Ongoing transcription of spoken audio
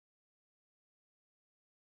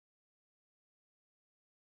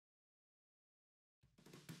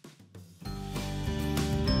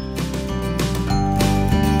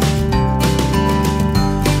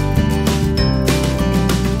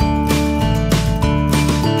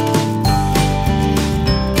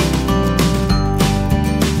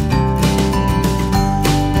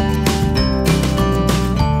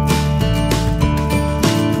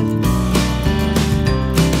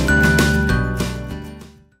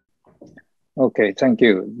Okay, thank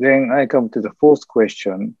you. Then I come to the fourth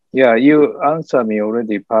question. Yeah, you answered me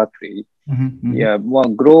already partly. Yeah,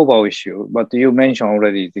 one global issue, but you mentioned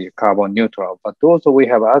already the carbon neutral, but also we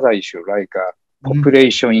have other issue like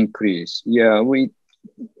population increase. Yeah,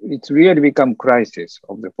 it's really become crisis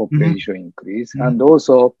of the population increase, and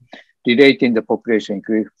also relating the population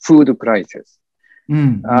increase, food crisis.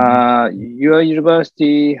 Your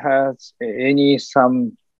university has some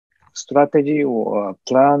strategy or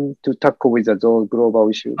plan to tackle with those global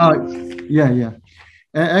issues? Yeah.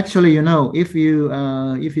 Actually, if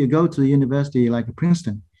you go to the university like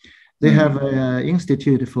Princeton, they have an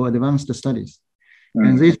institute for advanced studies,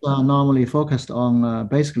 and these are normally focused on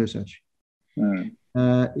basic research. In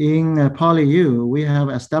PolyU, we have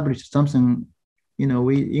established something.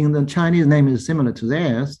 In the Chinese name is similar to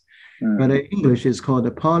theirs, but in English is called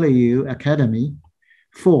the PolyU Academy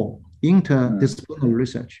for Interdisciplinary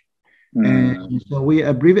Research. And so the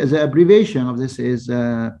abbreviation of this is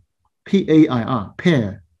PAIR,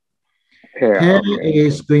 pair. Pair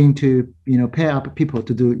is going to pair up people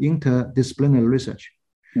to do interdisciplinary research.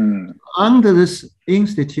 Under this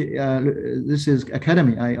institute, this is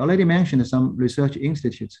academy. I already mentioned some research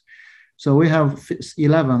institutes. So we have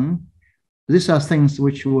 11. These are things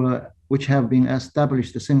which have been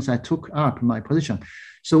established since I took up my position.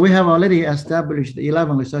 So we have already established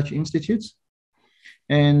 11 research institutes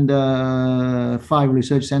and 5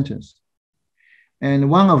 research centers. And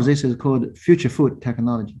one of this is called future food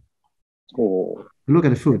technology. Look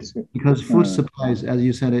at the food, because food supplies, as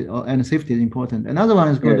you said, and safety is important. Another one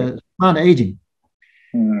is called smart aging.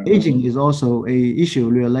 Aging is also a issue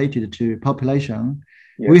related to population.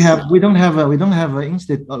 We don't have an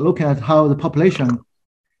institute looking at how the population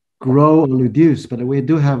grow or reduce, but we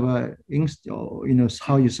do have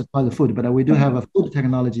how you supply the food. But we do have a food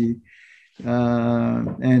technology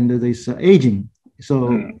and this aging. So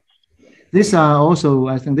these are also,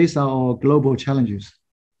 I think, these are all global challenges.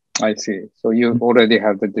 I see. So you already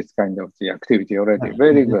have this kind of the activity already.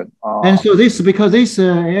 Very good. And so because these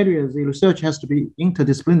areas, the research has to be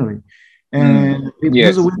interdisciplinary. And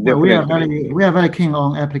because we are very keen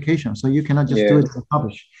on application. So you cannot just do it and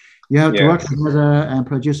publish. You have to work together and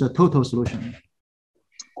produce a total solution.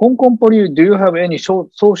 Hong Kong Poly, do you have any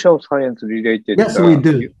social science related? Yes, we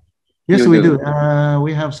do. Yes, we do.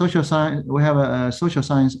 We have social science. We have a social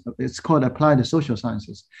science. It's called applied social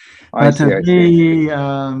sciences. But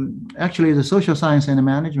actually, the social science and the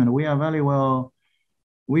management, we are very well.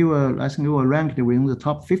 I think we were ranked within the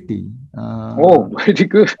top 50. Very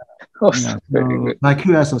good. Very good. By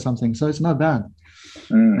QS or something. So it's not bad.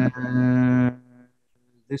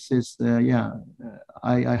 This is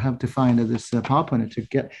I have to find this PowerPoint to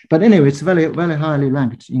get. But anyway, it's very, very highly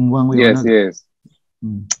ranked in one way or another. Yes.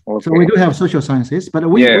 Okay. So we do have social sciences, but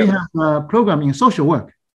we have a program in social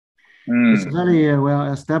work. It's very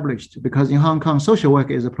well established because in Hong Kong, social work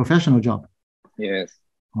is a professional job. Yes.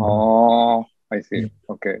 I see.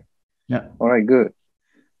 Okay. Yeah. All right, good.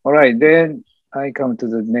 All right, then I come to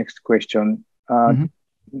the next question.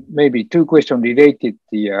 Maybe 2 questions related to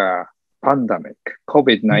the pandemic,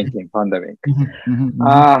 COVID-19 pandemic.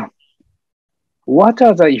 What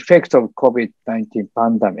are the effects of COVID-19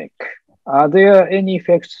 pandemic? Are there any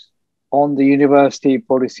effects on the university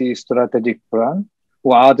policy strategic plan?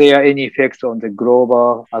 Or are there any effects on the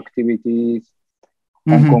global activities,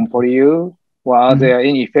 Hong Kong PolyU? Or are there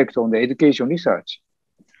any effects on the education research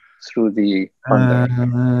through the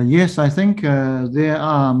pandemic? Yes, I think there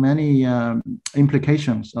are many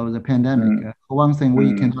implications of the pandemic. For one thing,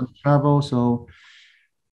 we cannot travel. So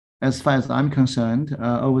as far as I'm concerned,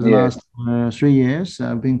 over the last 3 years,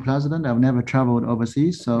 being president, I've never traveled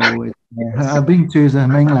overseas. So I've been to the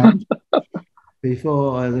mainland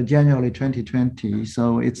before the January 2020.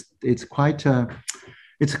 So it's quite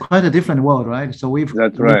a different world, right? So we've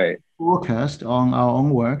focused on our own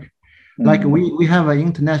work. Like we have an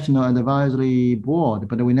international advisory board,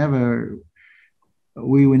 but we never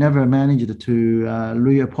managed to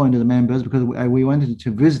reappoint the members because we wanted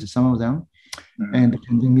to visit some of them and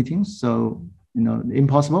attending meetings. So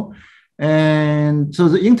impossible. And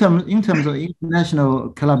so in terms of international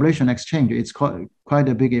collaboration exchange, it's quite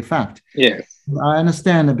a big effect. Yes, I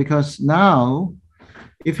understand because now,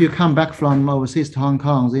 if you come back from overseas to Hong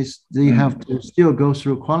Kong, they have to still go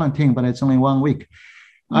through quarantine, but it's only 1 week.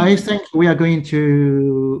 I think we are going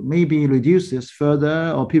to maybe reduce this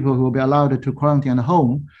further, or people who will be allowed to quarantine at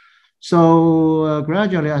home. So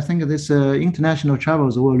gradually, I think this international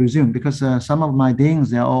travels will resume because some of my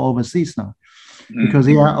deans, they are all overseas now because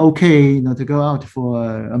they are okay, to go out for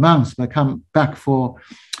a month, but come back for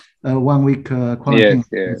 1 week quarantine.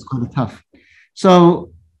 It's quite tough.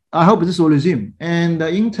 So I hope this will resume. And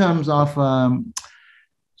in terms of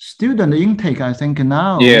student intake, I think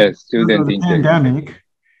now, yes, student intake. Pandemic,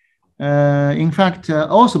 in fact,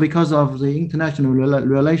 also because of the international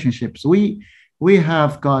relationships, we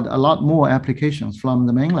have got a lot more applications from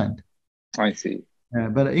the mainland. I see.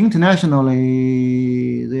 But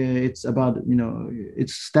internationally, it's about,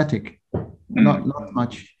 it's static, not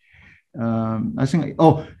much. I think,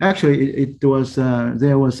 actually, it was,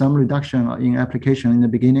 there was some reduction in application in the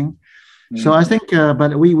beginning. So I think,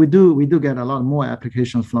 but we do get a lot more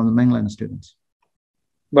applications from the mainland students.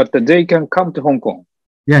 But they can come to Hong Kong.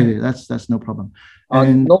 Yeah, that's no problem.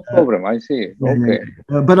 And, no problem. I see. Okay.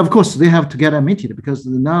 But of course, they have to get admitted because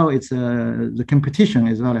now it's the competition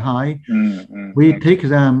is very high. We take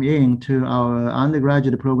them into our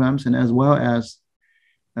undergraduate programs and as well as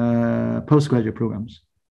postgraduate programs.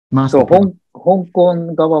 So Hong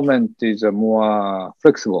Kong government is more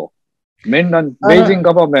flexible. Mainland Beijing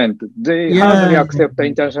government, they hardly accept the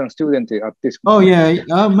international students at this point.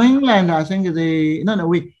 Mainland, I think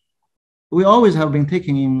we always have been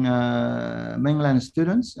taking in mainland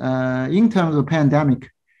students. In terms of pandemic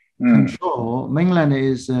control, mainland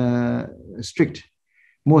is strict,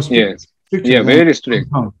 more strict. Yes. Very strict.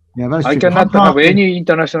 Yeah, very strict. I cannot have any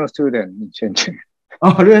international student in Shenzhen.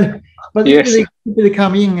 Oh, really? But yes. If they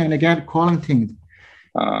come in and get quarantined,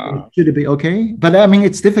 should it be okay? But I mean,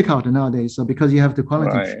 it's difficult nowadays. So because you have to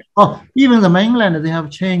quarantine. Right. Even the mainland, they have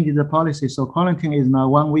changed the policy. So quarantine is now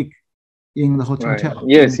 1 week in the hotel. Right.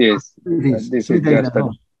 Yes. Yes,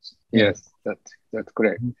 that's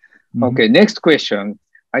correct. Okay, next question.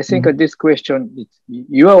 I think this question is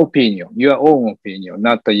your opinion, your own opinion,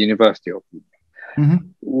 not the university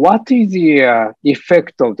opinion. What is the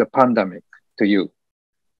effect of the pandemic to you?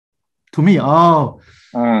 To me,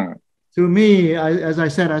 to me, as I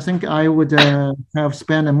said, I think I would have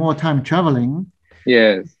spent more time traveling.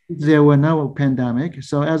 Yes. There were no pandemic.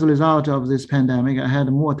 So as a result of this pandemic, I had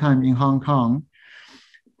more time in Hong Kong.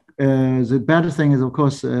 The better thing is, of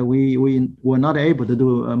course, we were not able to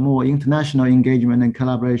do more international engagement and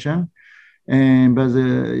collaboration. But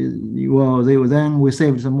then we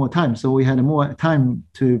saved some more time. So we had more time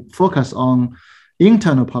to focus on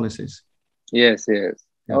internal policies. Yes.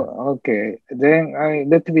 Okay. Then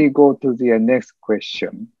let me go to the next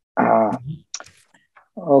question.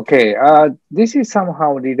 Okay. This is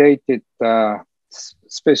somehow related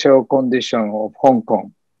special condition of Hong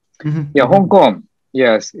Kong. Hong Kong.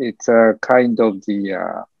 Yes, it's a kind of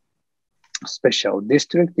the special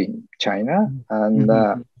district in China, and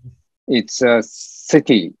it's a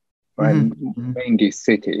city, right? Mainly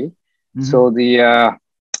city. So the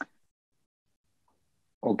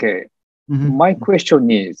okay. My question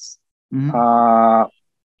is, how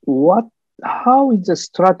is the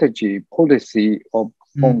strategy policy of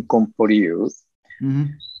Hong Kong Poly?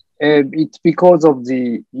 It's because of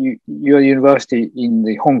your university in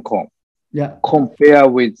the Hong Kong. Compare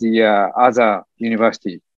with the other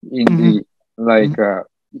university in the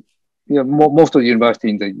most of the university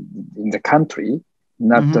in the country,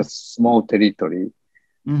 not the small territory.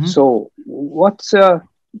 So what's the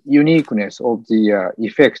uniqueness of the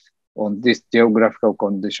effect on this geographical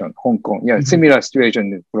condition, Hong Kong? Similar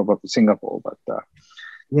situation in probably Singapore, but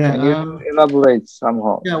can you elaborate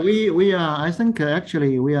somehow? We are. I think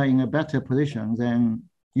actually we are in a better position than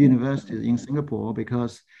universities in Singapore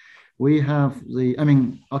because we have we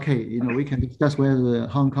can discuss whether the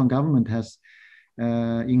Hong Kong government has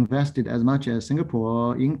invested as much as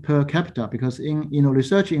Singapore in per capita, because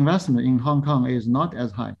research investment in Hong Kong is not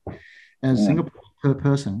as high as Singapore per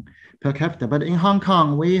person per capita. But in Hong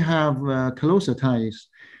Kong, we have closer ties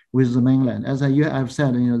with the mainland. As I've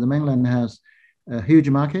said, the mainland has a huge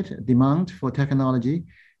market demand for technology.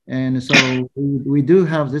 And so we do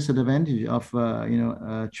have this advantage of,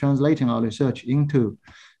 translating our research into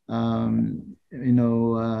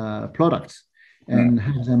products and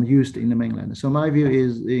have them used in the mainland. So my view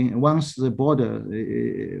is once the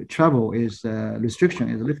border travel restriction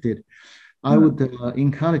is lifted, I would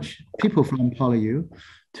encourage people from PolyU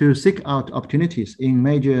to seek out opportunities in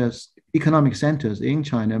major economic centers in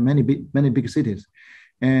China, many big cities,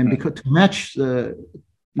 and because to match the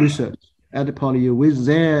research at the PolyU with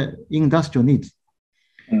their industrial needs,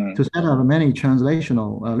 to set up many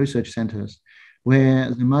translational research centers where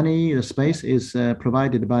the money, the space is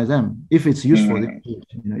provided by them. If it's useful,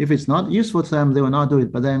 if it's not useful to them, they will not do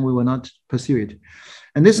it, but then we will not pursue it.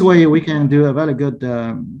 And this way we can do a very good,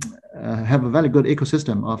 have a very good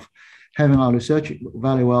ecosystem of having our research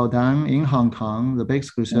very well done in Hong Kong, the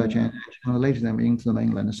basic research, and translate them into the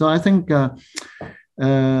mainland. So I think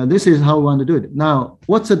this is how we want to do it. Now,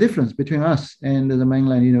 what's the difference between us and the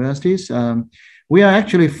mainland universities? we are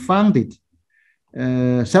actually funded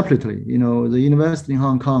separately. You know, the university in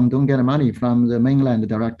Hong Kong don't get money from the mainland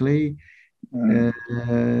directly.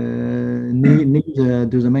 Neither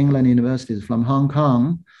do the mainland universities from Hong Kong.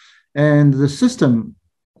 And the system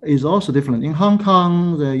is also different. In Hong Kong,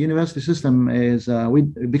 the university system is,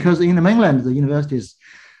 because in the mainland, the universities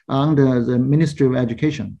are under the Ministry of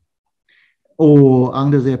Education or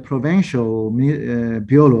under the provincial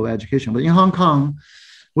Bureau of Education. But in Hong Kong,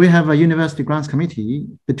 we have a university grants committee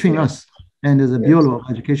between us and the Bureau of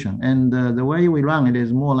Education. And the way we run it is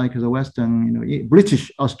more like the Western, you know, British,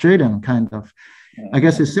 Australian kind of, I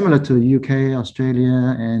guess it's similar to UK, Australia,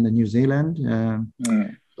 and New Zealand.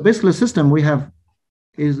 Basically, the system we have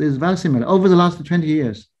is very similar. Over the last 20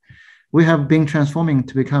 years, we have been transforming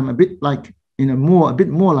to become a bit like, you know, a bit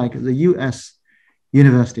more like the US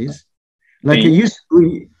universities. Like it used to be,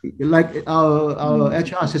 like our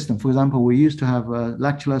HR system, for example, we used to have a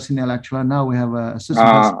lecturer, senior lecturer. Now we have a assistant.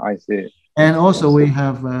 I see. And also we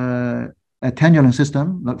have a tenuring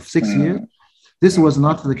system, like 6 years. This was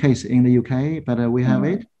not the case in the UK, but we have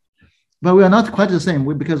it. But we are not quite the same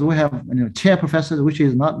because we have, you know, chair professors, which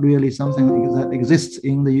is not really something that exists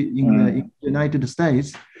in the United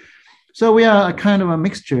States. So we are a kind of a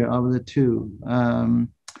mixture of the two.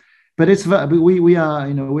 But it's we are,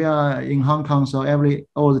 you know, we are in Hong Kong, so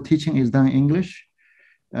all the teaching is done in English.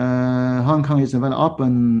 Hong Kong is a very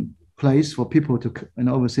open place for people to, you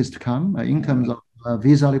know, overseas to come in terms of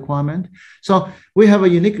visa requirement. So we have a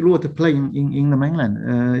unique role to play in the mainland.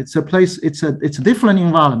 It's a place, it's a different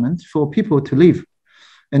environment for people to live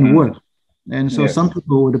and work. And so some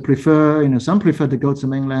people would prefer, you know, some prefer to go to the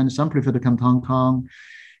mainland, some prefer to come to Hong Kong.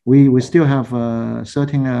 We still have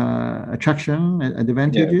certain attraction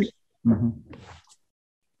advantages.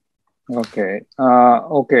 Okay.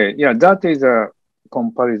 Okay. Yeah, that is a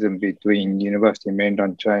comparison between University in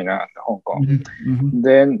mainland China and Hong Kong.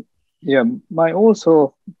 Then, yeah, my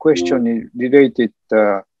also question is related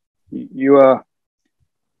your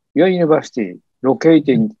university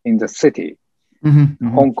located in the city,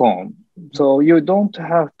 Hong Kong. So you don't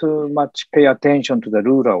have to much pay attention to the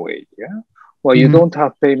rural area, or you don't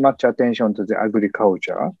have to pay much attention to the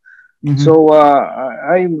agriculture. So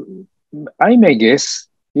I may guess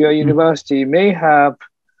your university may have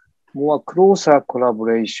more closer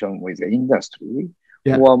collaboration with the industry,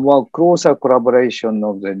 or more closer collaboration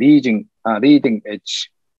of the leading edge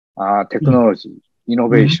technology,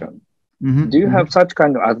 innovation. Do you have such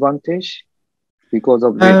kind of advantage because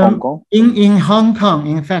of the Hong Kong? In Hong Kong,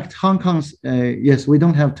 in fact, Hong Kong's, yes, we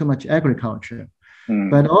don't have too much agriculture,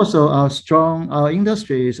 but also our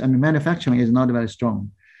industries, I mean, manufacturing is not very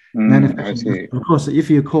strong. I see. Of course, if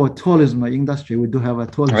you call tourism industry, we do have a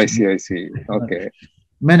tourism. I see. Okay.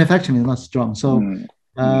 Manufacturing is not strong. So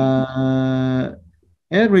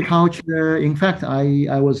agriculture, in fact,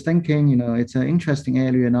 I was thinking, you know, it's an interesting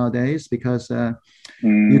area nowadays because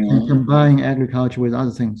you can combine agriculture with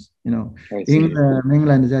other things. You know, in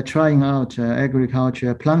mainland, they're trying out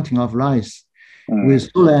agriculture, planting of rice with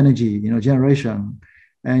solar energy, you know, generation,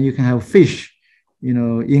 and you can have fish, you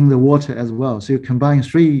know, in the water as well. So you combine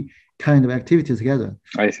three kind of activities together.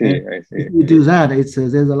 I see. If you do that,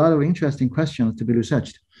 there's a lot of interesting questions to be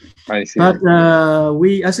researched. I see. But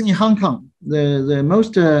I think in Hong Kong, the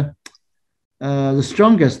most, the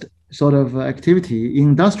strongest sort of activity,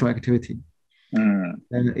 industrial activity,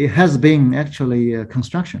 it has been actually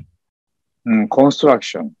construction.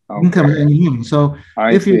 Construction. Okay. In terms of engineering. So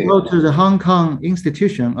if you go to the Hong Kong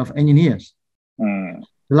Institution of Engineers,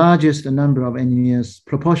 the largest number of engineers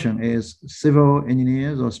proportion is civil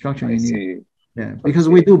engineers or structural engineers. Yeah, because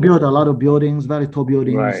we do build a lot of buildings, very tall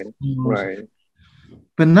buildings. Right.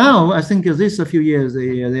 But now, I think this a few years,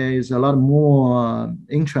 there is a lot more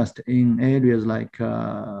interest in areas like,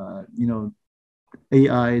 you know,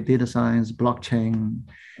 AI, data science, blockchain.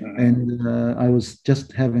 And I was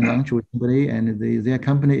just having lunch with somebody, and their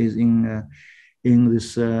company is in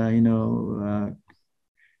this, you know,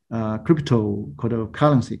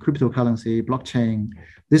 cryptocurrency, blockchain.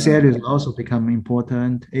 This area is also becoming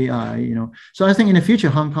important, AI, you know. So I think in the future,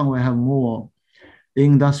 Hong Kong will have more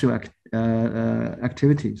industrial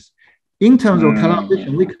activities. In terms of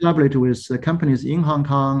collaboration, we collaborate with companies in Hong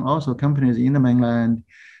Kong, also companies in the mainland.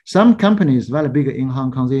 Some companies very big in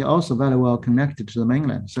Hong Kong, they are also very well connected to the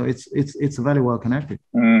mainland. So it's very well connected.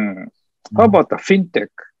 How about the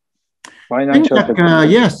fintech? Financial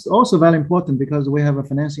yes, also very important because we have a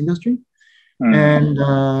finance industry. And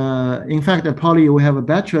in fact, at Poly, we have a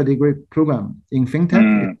bachelor degree program in fintech,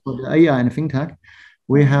 it's called AI and fintech.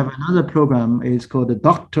 We have another program, it's called the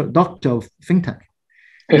Doctor of Fintech.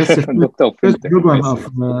 That's the first program of,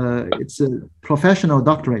 it's a professional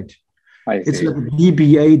doctorate It's like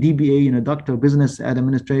DBA, Doctor of Business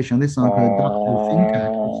Administration. This is like a doctor of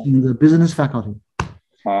fintech in the business faculty.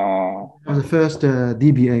 The first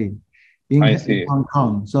DBA in Hong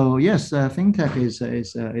Kong. So yes, fintech is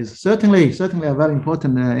certainly a very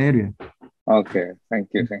important area. Okay, thank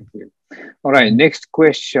you. All right, next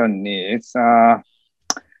question is,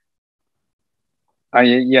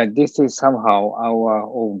 this is somehow our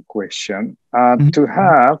own question. To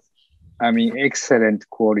have, excellent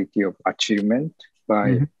quality of achievement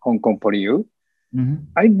by Hong Kong Poly,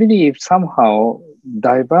 I believe somehow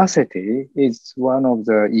diversity is one of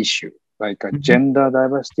the issues, like a gender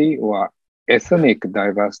diversity or ethnic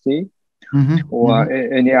diversity or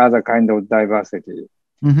any other kind of diversity.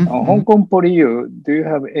 Hong Kong Poly, do you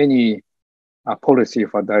have any policy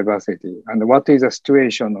for diversity, and what is the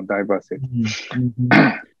situation of diversity?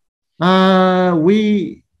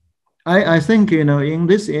 I think, in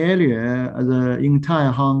this area, the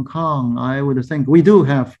entire Hong Kong, I would think we do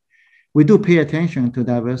pay attention to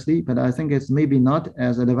diversity, but I think it's maybe not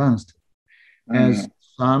as advanced as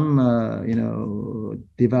some,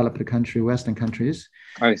 developed Western countries.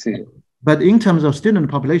 I see. But in terms of student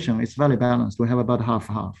population, it's very balanced. We have about half.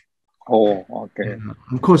 Oh, okay.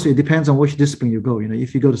 Of course, it depends on which discipline you go.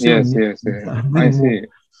 If you go to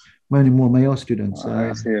many more male students.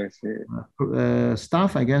 I see.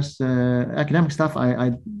 Staff, I guess, academic staff,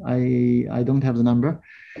 I don't have the number.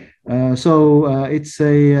 So it's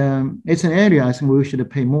an area I think we should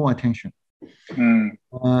pay more attention.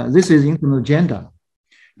 This is in terms of gender.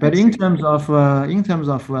 But in terms of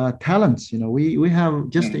talents, we have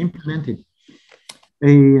just implemented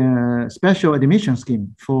a special admission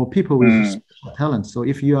scheme for people with special talents. So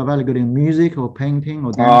if you are very good in music or painting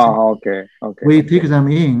or dancing, we take them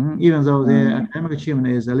in, even though their academic achievement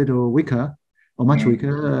is a little weaker or much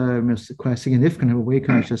weaker, quite significantly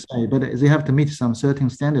weaker, I should say. But they have to meet some certain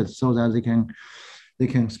standards so that they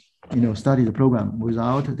can study the program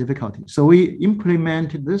without difficulty. So we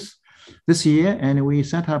implemented this year, and we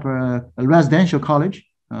set up a residential college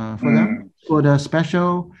for them for the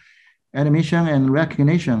special admission and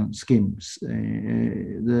recognition schemes.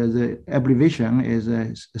 The abbreviation is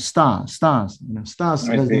STARS.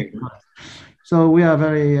 So we are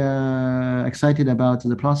very excited about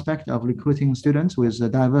the prospect of recruiting students with a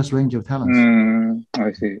diverse range of talents.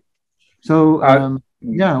 I see. So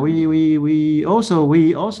we also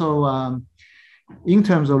in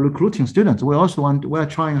terms of recruiting students, we're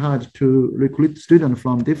trying hard to recruit students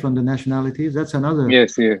from different nationalities. That's another.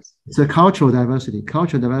 Yes. It's a cultural diversity.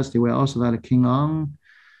 We're also very keen on.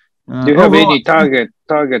 Do you have any target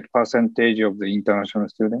percentage of the international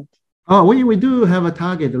students? Oh, we do have a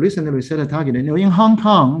target. Recently, we set a target. In Hong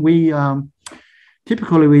Kong, we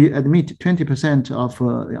typically we admit 20% of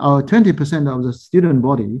 20% of the student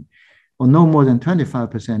body, or no more than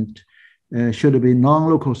 25%. Should be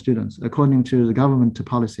non-local students according to the government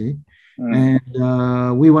policy. And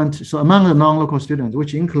so among the non-local students,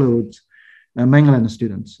 which includes mainland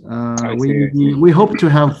students, we hope to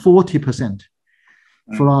have 40%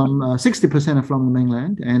 from 60% from the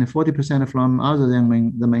mainland and 40% from other than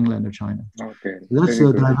the mainland of China. Okay, that's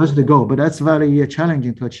a diversity goal, but that's very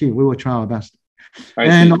challenging to achieve. We will try our best.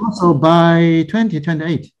 Also by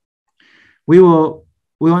 2028, we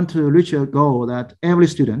want to reach a goal that every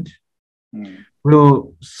student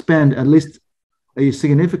will spend at least a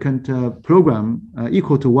significant program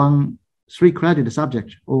equal to 1 3-credit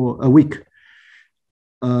subject or a week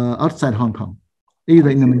outside Hong Kong, either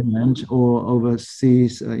in the mainland or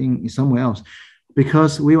overseas in somewhere else,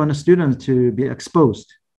 because we want the students to be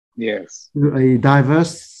exposed to a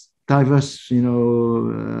diverse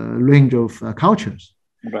range of cultures.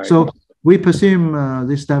 Right. So we pursue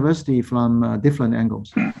this diversity from different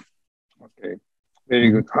angles. Very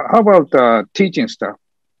good. How about teaching staff?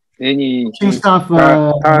 Any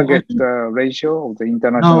target ratio of the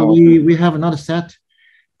international? No, we have not set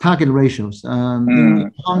target ratios.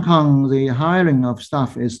 In Hong Kong, the hiring of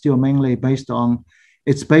staff is still mainly based on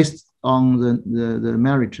the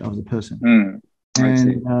merit of the person.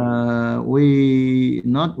 And we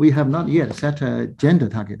have not yet set a gender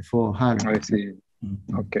target for hiring. I see.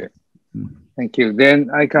 Okay. Thank you. Then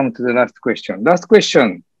I come to the last question.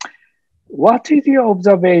 What is your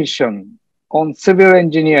observation on civil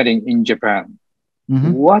engineering in Japan?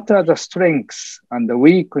 What are the strengths and the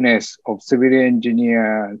weakness of civil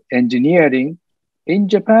engineering in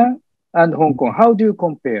Japan and Hong Kong? How do you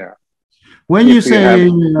compare? When you say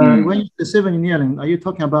civil engineering, are you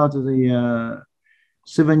talking about the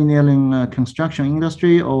civil engineering construction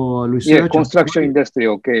industry or research? Yeah, construction industry,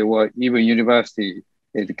 or even university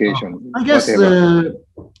education. I guess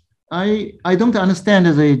I don't understand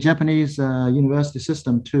the Japanese university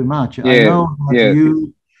system too much. Yeah, I know that yes.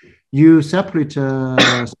 you separate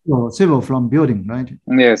civil from building, right?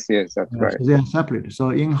 Yes, that's right. So they are separate.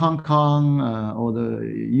 So in Hong Kong or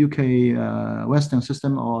the UK Western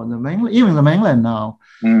system or the mainland, even the mainland now,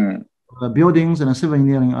 buildings and civil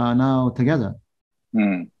engineering are now together.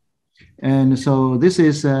 And so this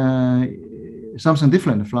is something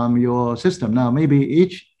different from your system. Now, maybe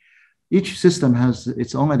each system has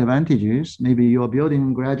its own advantages. Maybe your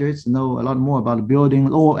building graduates know a lot more about building,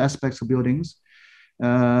 all aspects of buildings.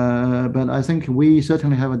 But I think we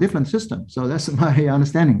certainly have a different system. So that's my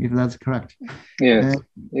understanding, if that's correct. Yes,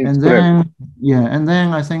 and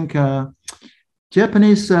then I think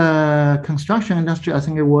Japanese construction industry, I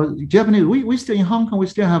think it was Japanese. We still in Hong Kong, we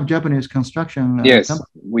still have Japanese construction. Yes,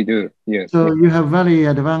 company. we do. Yes. So you have very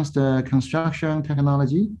advanced construction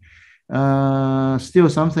technology. Still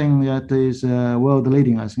something that is world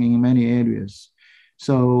leading, I think, in many areas.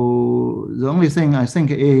 So the only thing I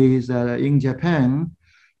think is that in Japan,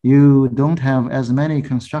 you don't have as many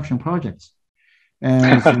construction projects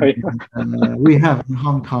as we have in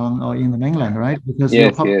Hong Kong or in the mainland, right? Because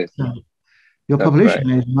your population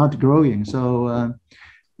is not growing. So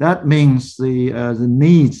that means the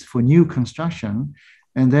needs for new construction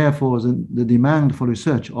and therefore the demand for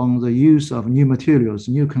research on the use of new materials,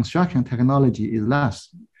 new construction technology is less.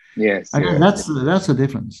 Yes, I guess that's the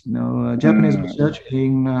difference. Japanese research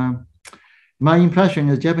in my impression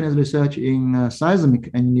is Japanese research in seismic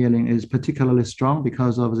engineering is particularly strong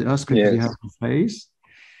because of the earthquakes they have to face.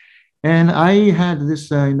 And I had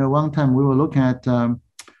this, one time we were looking at.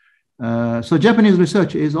 So Japanese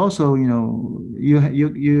research is also,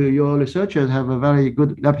 your researchers have a very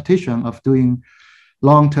good reputation of doing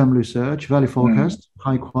long-term research, very focused,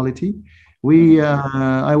 high quality.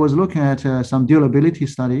 I was looking at some durability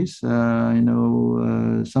studies.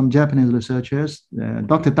 Some Japanese researchers,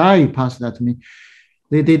 Dr. Dai passed that to me.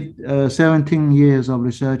 They did 17 years of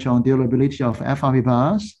research on durability of FRP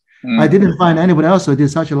bars. I didn't find anybody else who did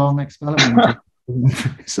such a long experiment.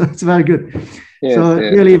 So it's very good.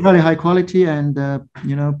 Really very high quality and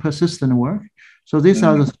persistent work. So these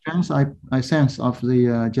are the strengths I sense of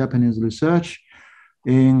the Japanese research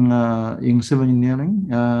in civil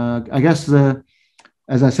engineering. I guess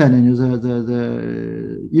as I said,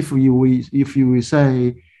 if you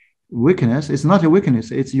say weakness, it's not a weakness.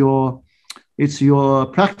 It's your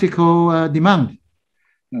practical demand,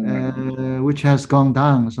 which has gone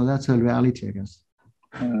down. So that's a reality, I guess.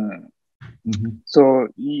 So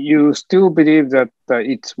you still believe that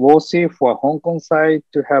it's worthy for Hong Kong side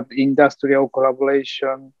to have industrial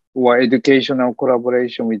collaboration or educational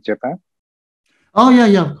collaboration with Japan? Oh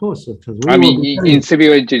yeah, of course. I mean, in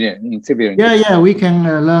civil engineering. Yeah, we can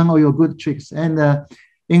learn all your good tricks. And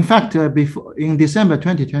in fact, in December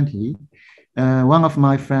 2020, one of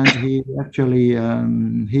my friends, he actually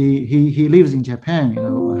he lives in Japan,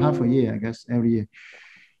 half a year, I guess, every year.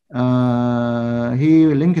 He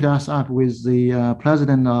linked us up with the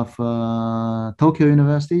president of Tokyo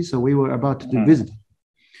University, so we were about to visit.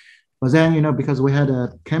 But then, because we had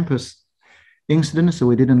a campus incident, so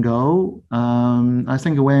we didn't go. I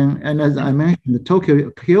think as I mentioned,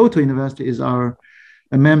 the Kyoto University is a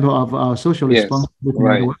member of our social responsibility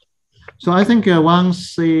network. So I think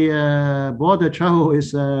once the border travel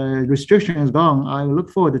restriction is gone, I look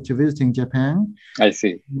forward to visiting Japan. I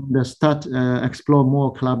see. And start explore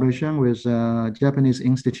more collaboration with Japanese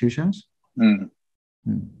institutions.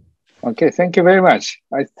 Okay, thank you very much.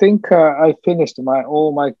 I think I finished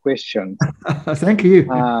all my questions. Thank you.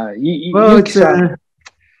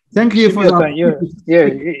 Thank you for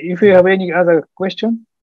if you have any other question.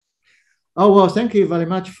 Oh well, thank you very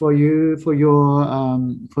much for the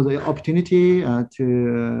opportunity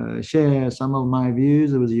to share some of my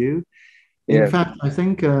views with you. In fact, I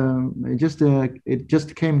think it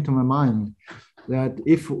just came to my mind that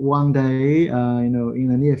if one day, in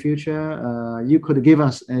the near future, you could give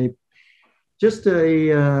us a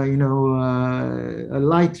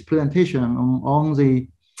light presentation on the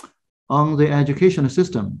education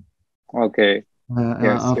system. Okay.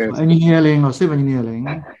 Of engineering or civil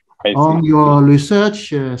engineering. On your research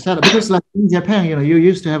setup, because like in Japan, you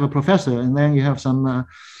used to have a professor, and then you have some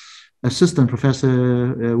assistant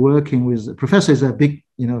professor working with. Professor is a big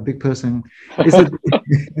person.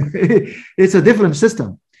 It's a different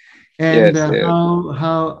system, and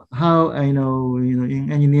how in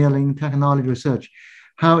engineering technology research,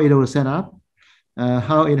 how it was set up,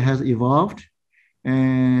 how it has evolved.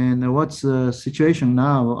 And what's the situation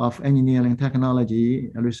now of engineering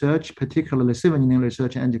technology research, particularly civil engineering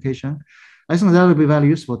research and education? I think that would be very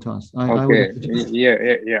useful to us. Okay.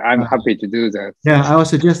 I'm happy to do that. Yeah, I would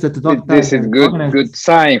suggest that the doctor. This is good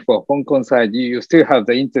sign for Hong Kong side. You still have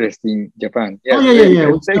the interest in Japan. Yeah.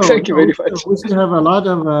 Thank you very much. We still have a lot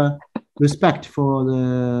of respect for the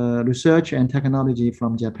research and technology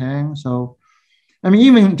from Japan. So, I mean,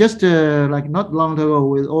 even just like not long ago,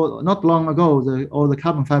 all the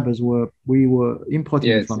carbon fibers we were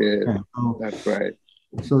importing from Japan. So, that's right.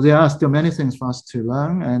 So there are still many things for us to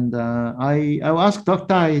learn, and I will ask Dr.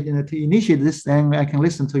 to initiate this, and I can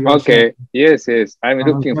listen to you. Okay. Yes. I'm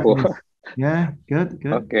looking for. Yeah. Good.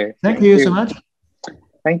 Okay. Thank you so much.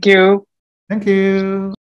 Thank you. Thank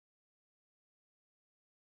you.